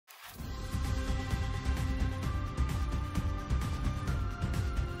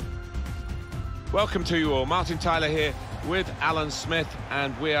Welcome to you all. Martin Tyler here with Alan Smith,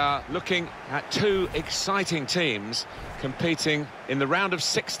 and we are looking at two exciting teams competing in the round of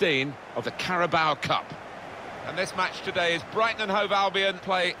 16 of the Carabao Cup. And this match today is Brighton and Hove Albion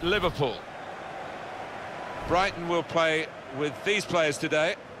play Liverpool. Brighton will play with these players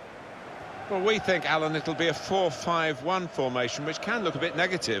today. Well, we think, Alan, it'll be a 4-5-1 formation, which can look a bit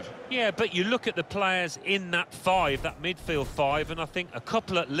negative. Yeah, but you look at the players in that five, that midfield five, and I think a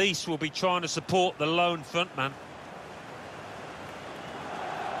couple at least will be trying to support the lone frontman.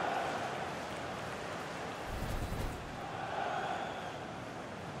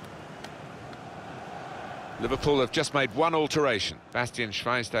 Liverpool have just made one alteration. Bastian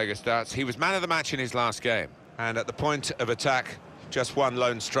Schweinsteiger starts. He was man of the match in his last game. And at the point of attack, just one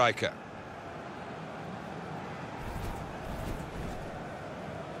lone striker.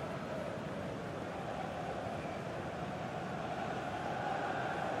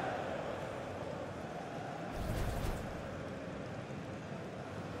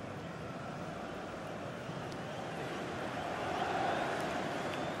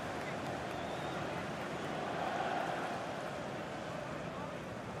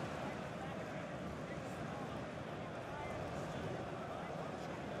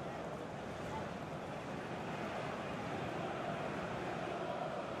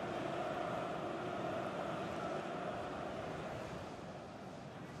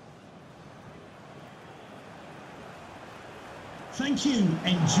 Thank you.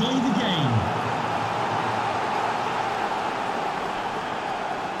 Enjoy the game.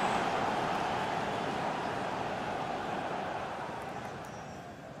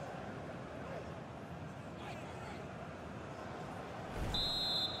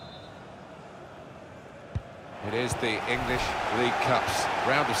 It is the English League Cup's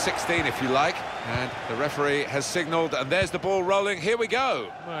round of 16, if you like, and the referee has signalled, and there's the ball rolling. Here we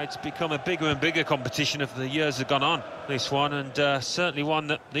go. Well, it's become a bigger and bigger competition as the years have gone on, this one, and certainly one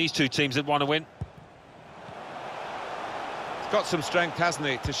that these two teams that want to win. He's got some strength, hasn't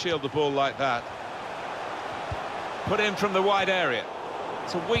he, to shield the ball like that. Put in from the wide area.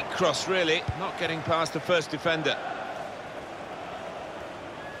 It's a weak cross, really, not getting past the first defender.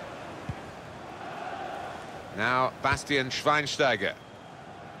 Now Bastian Schweinsteiger.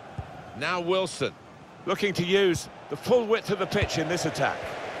 Now Wilson, looking to use the full width of the pitch in this attack.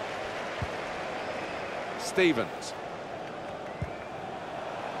 Stevens.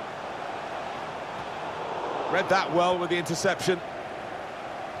 Read that well with the interception.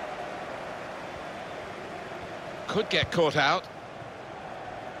 Could get caught out.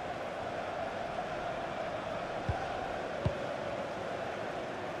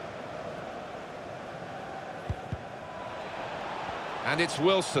 And it's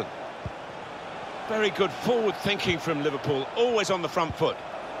Wilson. Very good forward thinking from Liverpool, always on the front foot.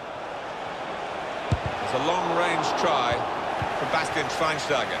 There's a long-range try from Bastian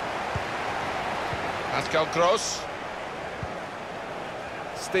Schweinsteiger. Pascal Gross.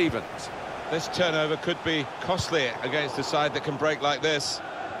 Stevens. This turnover could be costly against a side that can break like this.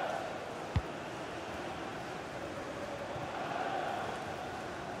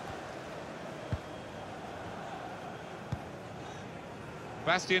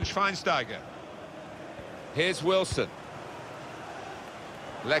 Bastian Schweinsteiger. Here's Wilson.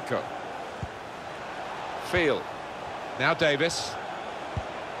 Lecco. Field. Now Davis.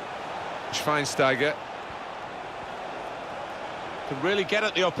 Schweinsteiger. Can really get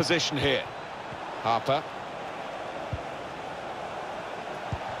at the opposition here. Harper.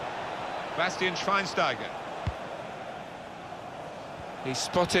 Bastian Schweinsteiger. He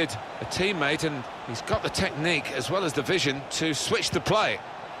spotted a teammate and he's got the technique as well as the vision to switch the play.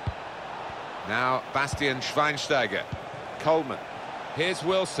 Now Bastian Schweinsteiger. Coleman. Here's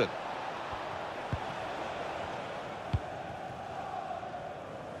Wilson.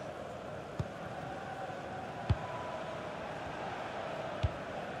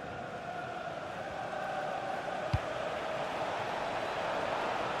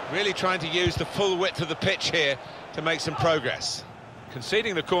 Really trying to use the full width of the pitch here to make some progress.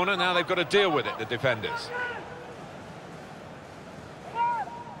 Conceding the corner, now they've got to deal with it, the defenders.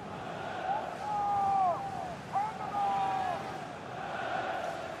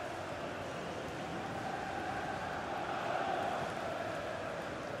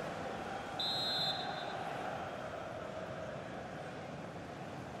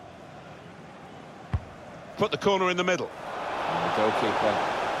 Put the corner in the middle. And the goalkeeper,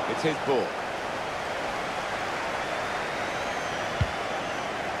 it's his ball.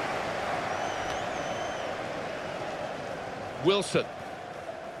 Wilson.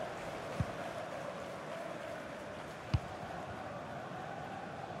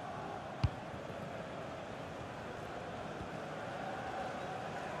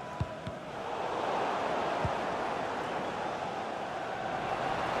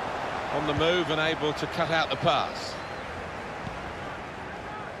 On the move and able to cut out the pass.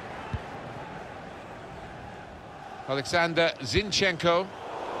 Alexander Zinchenko.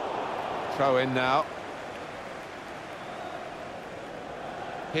 Throw in now.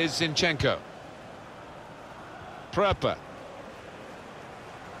 Here's Zinchenko. Pröper.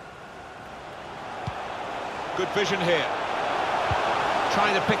 Good vision here.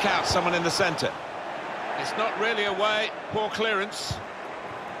 Trying to pick out someone in the centre. It's not really away. Poor clearance.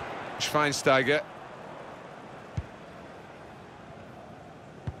 Schweinsteiger.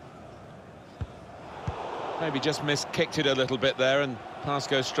 Maybe just kicked it a little bit there, and pass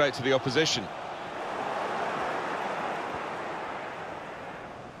goes straight to the opposition.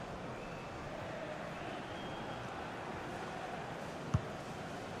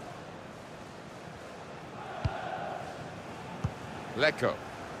 Lecco.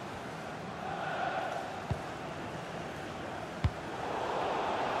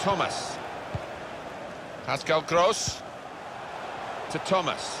 Thomas. Pascal Gross. To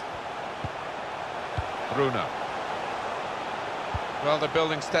Thomas. Bruno. Well, they're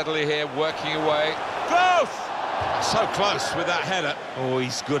building steadily here, working away. Gross! So close with that header. Oh,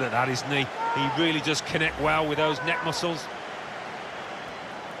 he's good at that, isn't he? He really does connect well with those neck muscles.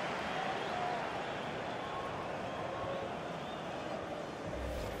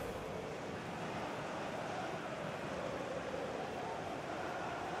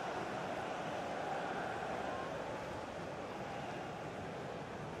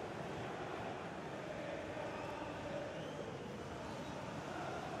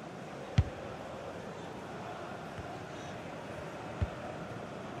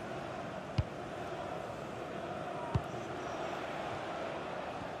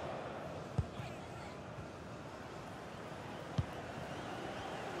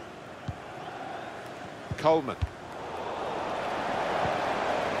 Coleman.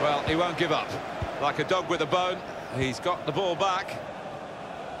 Well, he won't give up. Like a dog with a bone, he's got the ball back.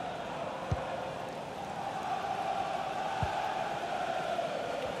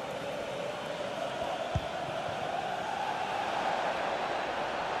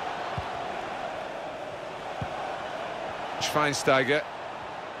 Schweinsteiger.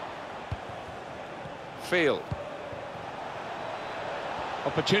 Field.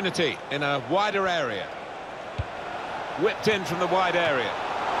 Opportunity in a wider area. Whipped in from the wide area.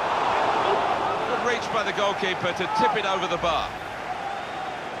 Good reach by the goalkeeper to tip it over the bar.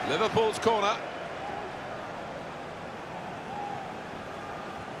 Liverpool's corner.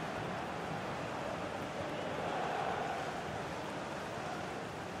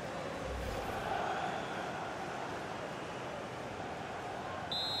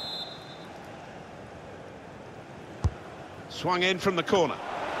 Swung in from the corner.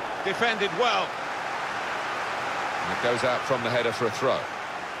 Defended well. And it goes out from the header for a throw.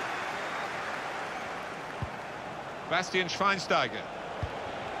 Bastian Schweinsteiger.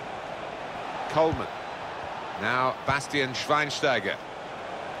 Coleman. Now Bastian Schweinsteiger.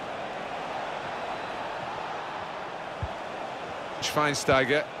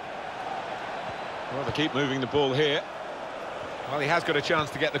 Schweinsteiger. Well, they keep moving the ball here. Well, he has got a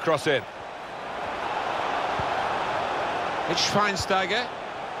chance to get the cross in. It's Schweinsteiger.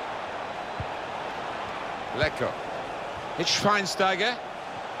 Lecco. It's Schweinsteiger.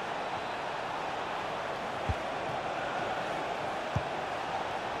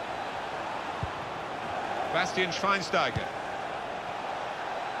 Bastian Schweinsteiger.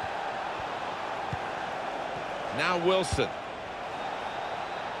 Now Wilson.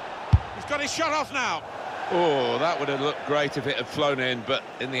 He's got his shot off now. Oh, that would have looked great if it had flown in, but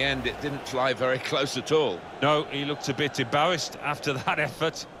in the end it didn't fly very close at all. No, he looked a bit embarrassed after that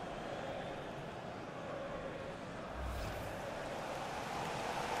effort.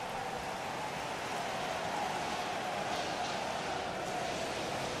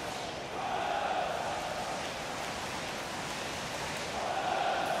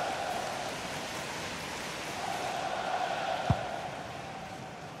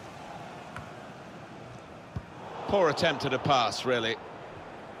 Poor attempt at a pass, really.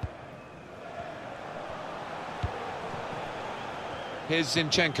 Here's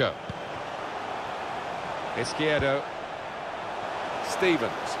Zinchenko. Izquierdo.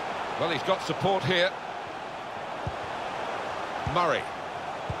 Stevens. Well, he's got support here. Murray.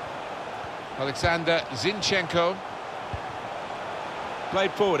 Alexander Zinchenko.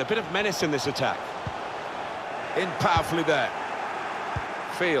 Played forward, a bit of menace in this attack. In powerfully there.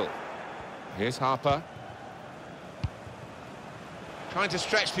 Field. Here's Harper. Trying to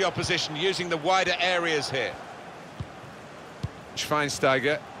stretch the opposition, using the wider areas here.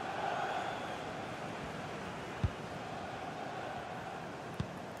 Schweinsteiger.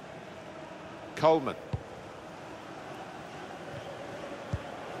 Coleman.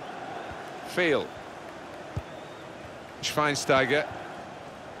 Field. Schweinsteiger.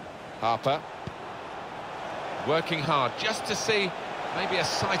 Harper. Working hard just to see maybe a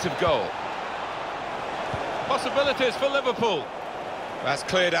sight of goal. Possibilities for Liverpool. That's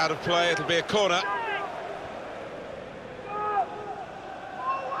cleared out of play, it'll be a corner.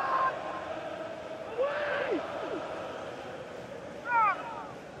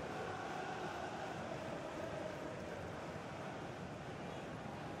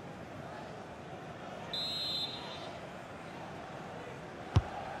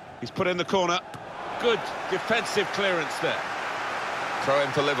 He's put in the corner. Good defensive clearance there. Throw in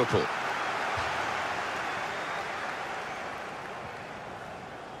for Liverpool.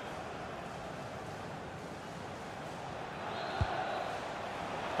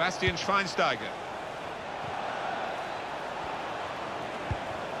 Bastian Schweinsteiger.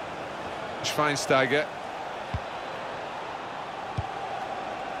 Schweinsteiger.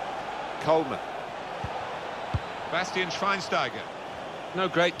 Coleman. Bastian Schweinsteiger. No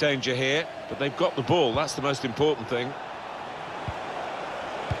great danger here, but they've got the ball. That's the most important thing.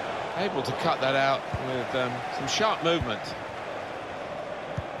 Able to cut that out with some sharp movement.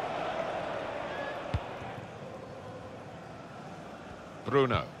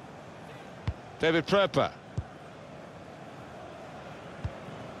 Bruno. David Pröper.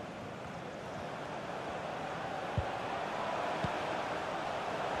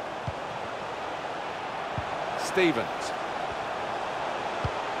 Stevens.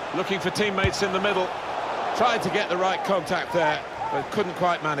 Looking for teammates in the middle. Tried to get the right contact there, but couldn't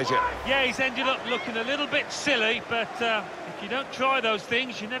quite manage it. Yeah, he's ended up looking a little bit silly, but if you don't try those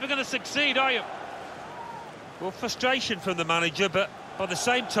things, you're never going to succeed, are you? Well, frustration from the manager, but by the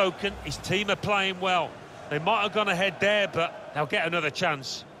same token, his team are playing well. They might have gone ahead there, but they'll get another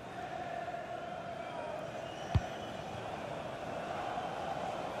chance.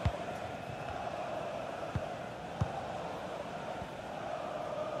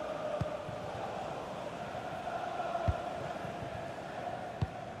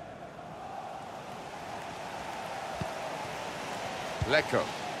 Lecco.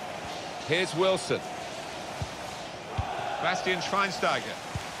 Here's Wilson. Bastian Schweinsteiger.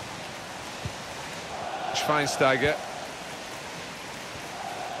 Schweinsteiger.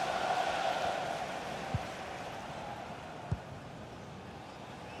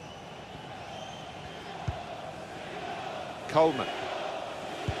 Coleman.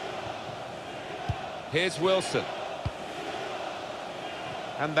 Here's Wilson.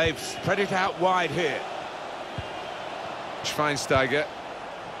 And they've spread it out wide here. Schweinsteiger.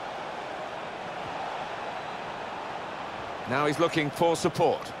 Now he's looking for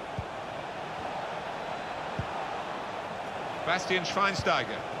support. Bastian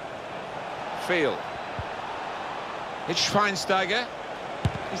Schweinsteiger. Field. It's Schweinsteiger.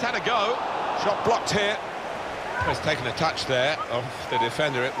 He's had a go. Shot blocked here. He's taken a touch there of the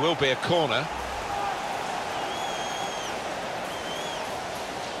defender. It will be a corner.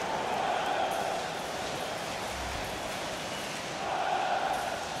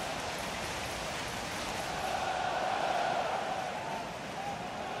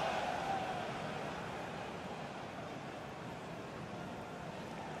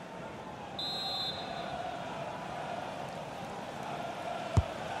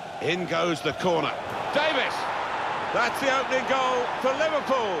 In goes the corner. Davis! That's the opening goal for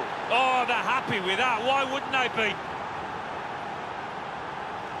Liverpool. Oh, they're happy with that. Why wouldn't they be?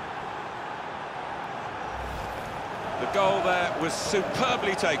 The goal there was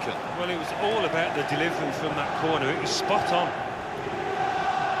superbly taken. Well, it was all about the delivery from that corner. It was spot on.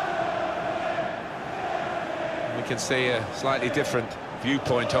 We can see a slightly different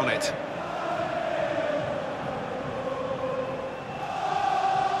viewpoint on it.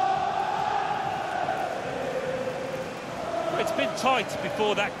 It's been tight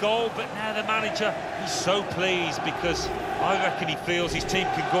before that goal, but now the manager, he's so pleased because I reckon he feels his team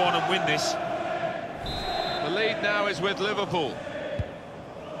can go on and win this. The lead now is with Liverpool.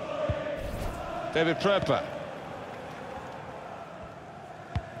 David Pröper.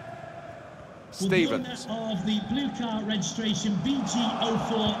 Stevens. Of the blue car registration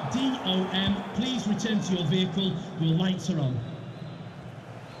BG04DOM, please return to your vehicle. Your lights are on.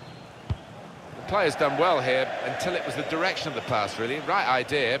 The player's done well here until it was the direction of the pass, really. Right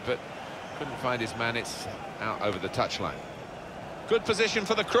idea, but couldn't find his man. It's out over the touchline. Good position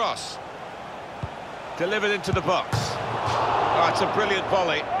for the cross. Delivered into the box. Oh, it's a brilliant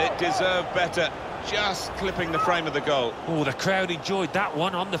volley. It deserved better. Just clipping the frame of the goal. Oh, the crowd enjoyed that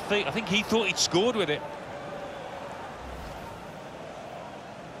one on the feet. I think he thought he'd scored with it.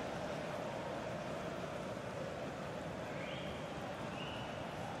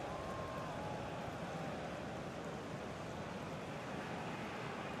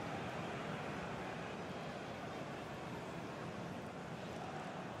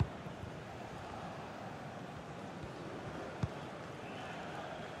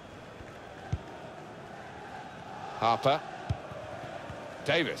 Harper.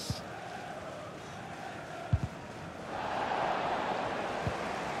 Davis.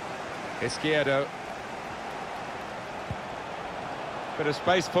 Izquierdo. Bit of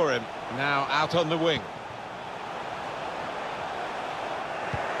space for him. Now out on the wing.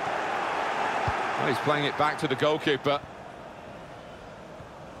 Well, he's playing it back to the goalkeeper.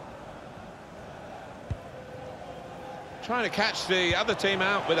 Trying to catch the other team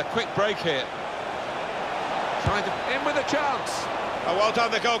out with a quick break here. Trying to in with a chance. Oh, well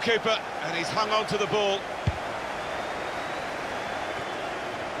done the goalkeeper, and he's hung on to the ball.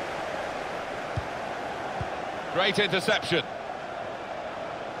 Great interception.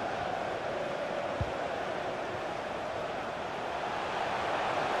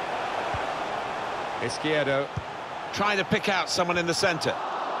 Izquierdo trying to pick out someone in the centre.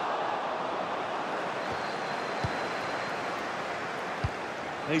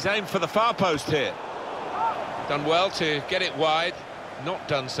 He's aimed for the far post here. Done well to get it wide, not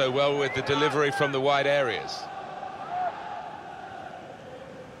done so well with the delivery from the wide areas.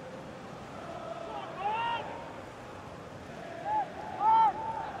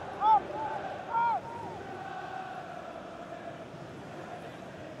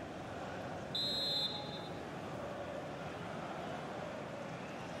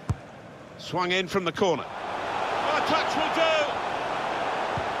 Swung in from the corner. Oh, a touch will do!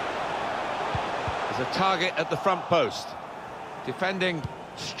 There's a target at the front post. Defending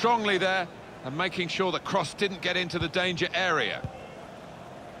strongly there and making sure the cross didn't get into the danger area.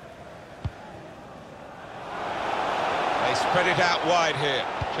 They spread it out wide here.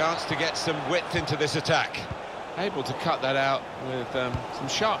 Chance to get some width into this attack. Able to cut that out with some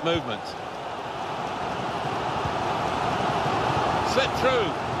sharp movement. Slip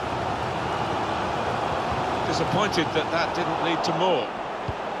through. Disappointed that that didn't lead to more.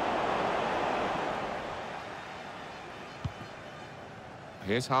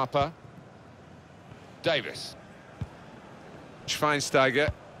 Here's Harper. Davis.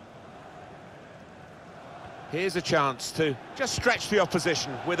 Schweinsteiger. Here's a chance to just stretch the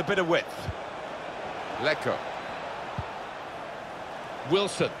opposition with a bit of width. Lecco.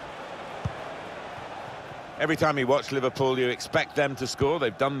 Wilson. Every time you watch Liverpool, you expect them to score.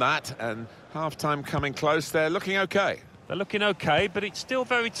 They've done that, and half-time coming close. They're looking OK. They're looking OK, but it's still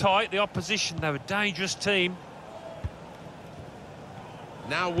very tight. The opposition, they're a dangerous team.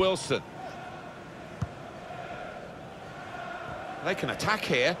 Now Wilson. They can attack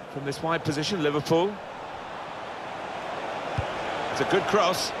here from this wide position, Liverpool. It's a good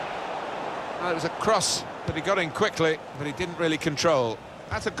cross. It was a cross that he got in quickly, but he didn't really control.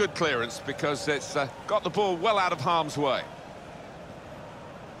 That's a good clearance because it's got the ball well out of harm's way.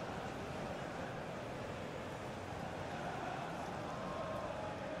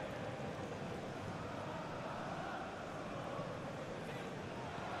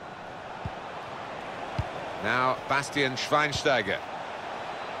 Now Bastian Schweinsteiger.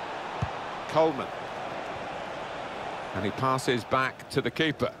 Coleman. And he passes back to the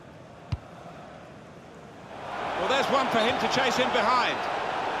keeper. Well, there's one for him to chase in behind.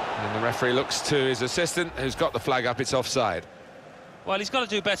 And the referee looks to his assistant, who's got the flag up. It's offside. Well, he's got to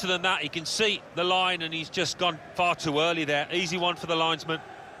do better than that. He can see the line, and he's just gone far too early there. Easy one for the linesman.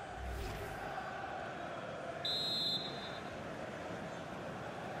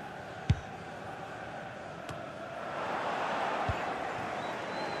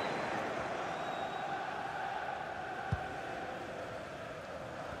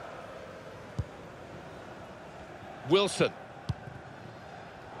 Wilson.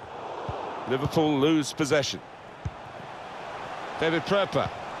 Liverpool lose possession. David Pröper,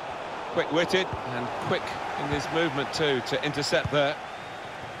 quick-witted and quick in his movement too to intercept there.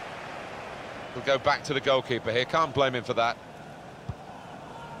 We'll go back to the goalkeeper here, can't blame him for that.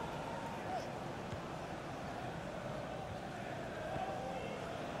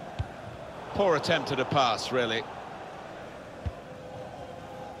 Poor attempt at a pass, really.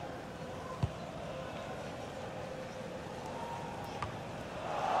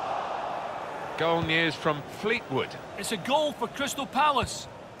 Goal news from Fleetwood. It's a goal for Crystal Palace.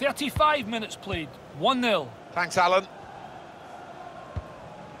 35 minutes played. 1-0. Thanks, Alan.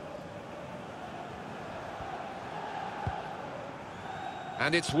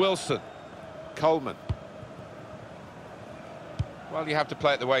 And it's Wilson. Coleman. Well, you have to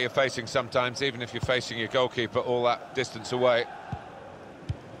play it the way you're facing sometimes, even if you're facing your goalkeeper all that distance away.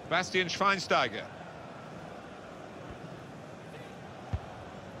 Bastian Schweinsteiger.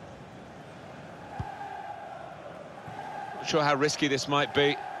 Not sure how risky this might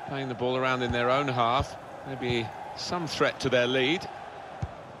be, playing the ball around in their own half. Maybe some threat to their lead.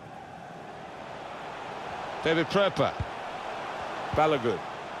 David Pröper. Balogun.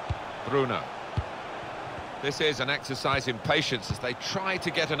 Bruno. This is an exercise in patience as they try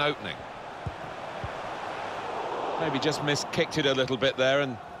to get an opening. Maybe just kicked it a little bit there,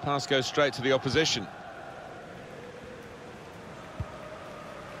 and pass goes straight to the opposition.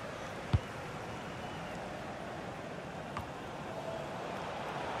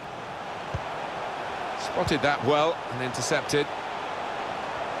 Spotted that well and intercepted.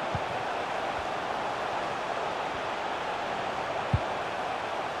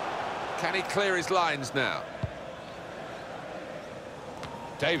 Can he clear his lines now?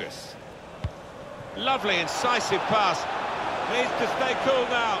 Davis. Lovely, incisive pass. Needs to stay cool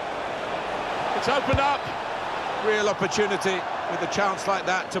now. It's opened up. Real opportunity with a chance like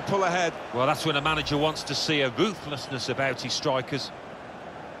that to pull ahead. Well, that's when a manager wants to see a ruthlessness about his strikers.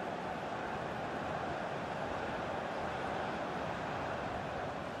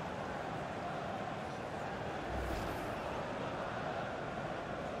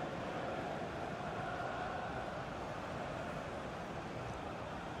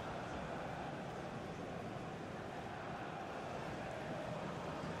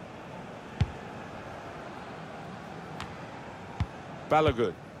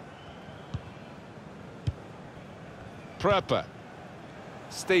 Balogun. Pröper.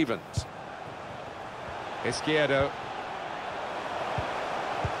 Stevens. Izquierdo.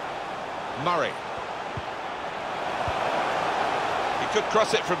 Murray. He could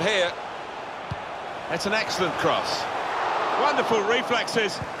cross it from here. It's an excellent cross. Wonderful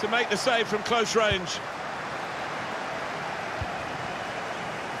reflexes to make the save from close range.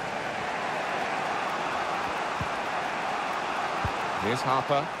 Here's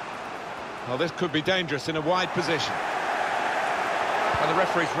Harper. Well, this could be dangerous in a wide position. And the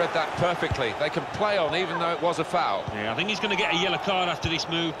referee's read that perfectly. They can play on even though it was a foul. Yeah, I think he's going to get a yellow card after this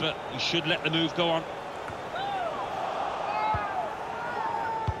move, but he should let the move go on.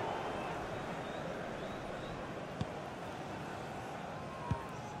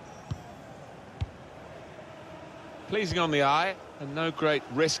 Pleasing on the eye, and no great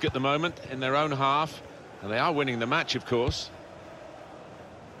risk at the moment in their own half. And they are winning the match, of course.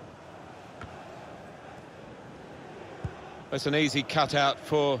 It's an easy cutout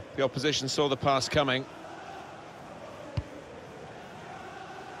for the opposition, saw the pass coming.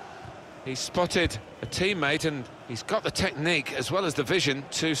 He spotted a teammate and he's got the technique as well as the vision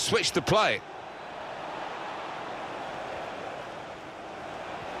to switch the play.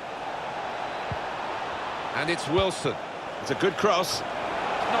 And it's Wilson. It's a good cross.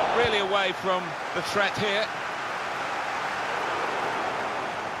 Not really away from the threat here.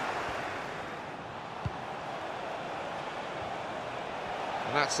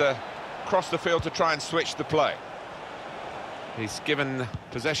 And that's across the field to try and switch the play. He's given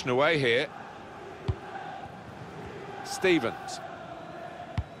possession away here. Stevens.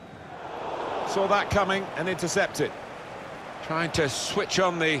 Saw that coming and intercepted. Trying to switch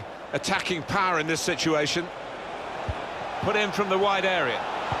on the attacking power in this situation. Put in from the wide area.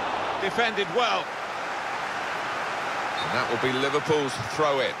 Defended well. And that will be Liverpool's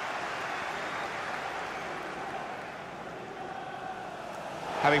throw-in.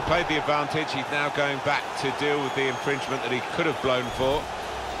 Having played the advantage, he's now going back to deal with the infringement that he could have blown for.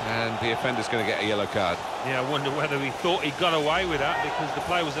 And the offender's going to get a yellow card. Yeah, I wonder whether he thought he got away with that because the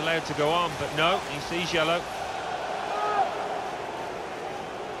play was allowed to go on, but no, he sees yellow.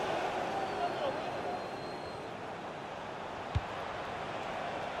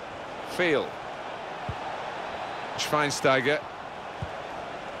 Field. Schweinsteiger.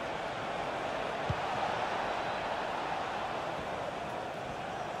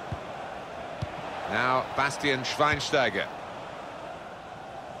 Now Bastian Schweinsteiger.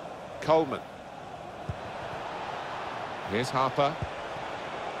 Coleman. Here's Harper.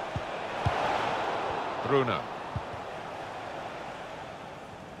 Bruno.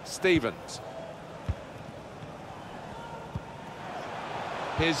 Stevens.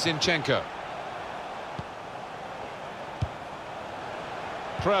 Here's Zinchenko.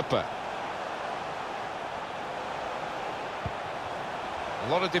 Pröper. A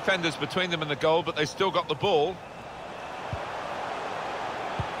lot of defenders between them and the goal, but they still got the ball.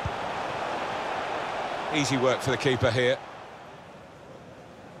 Easy work for the keeper here.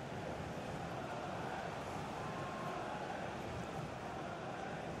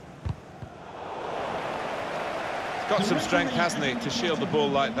 Got some strength, hasn't he, to shield the ball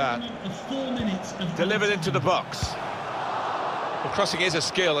like that. Delivered into the box. Well, crossing is a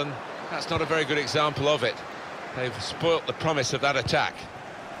skill, and that's not a very good example of it. They've spoilt the promise of that attack.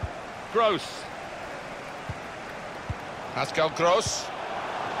 Gross. Pascal Gross.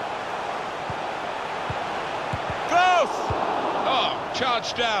 cross! Oh,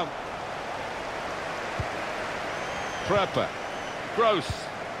 charged down. Prepper. Gross.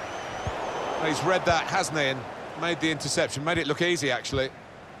 He's read that, hasn't he, and made the interception. Made it look easy, actually.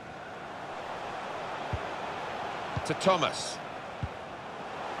 To Thomas.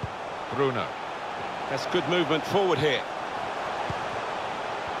 Bruno. That's good movement forward here.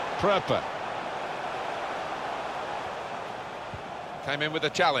 Prepper. Came in with a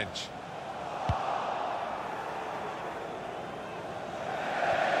challenge.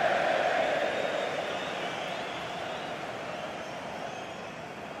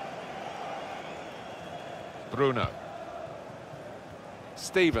 Bruno.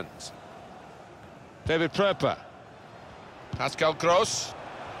 Stevens. David Prepper. Pascal Gross.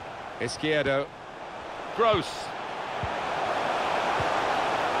 Izquierdo. Gross.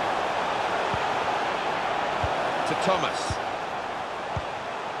 To Thomas.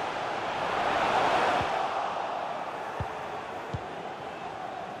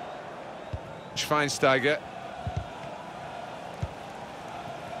 Schweinsteiger.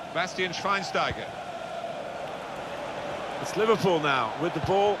 Bastian Schweinsteiger. It's Liverpool now with the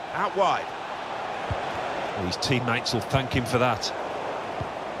ball out wide. Well, his teammates will thank him for that.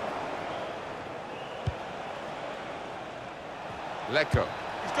 Lecco.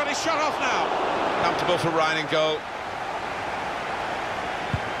 He's got his shot off now. Comfortable for Ryan in goal.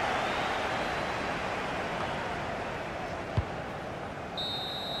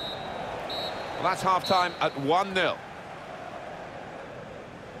 Well, that's half-time at 1-0.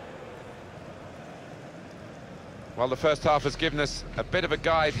 Well, the first half has given us a bit of a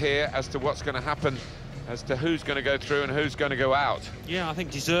guide here as to what's going to happen, as to who's going to go through and who's going to go out. Yeah, I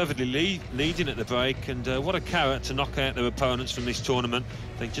think deservedly leading at the break, and what a carrot to knock out their opponents from this tournament.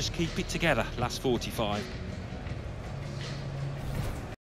 They just keep it together, last 45.